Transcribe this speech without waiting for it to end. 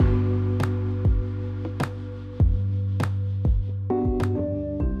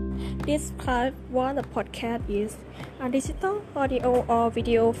Describe what a podcast is. A digital audio or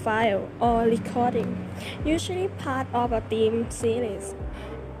video file or recording, usually part of a theme series,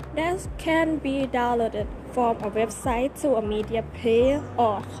 that can be downloaded from a website to a media player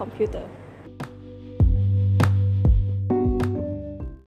or computer.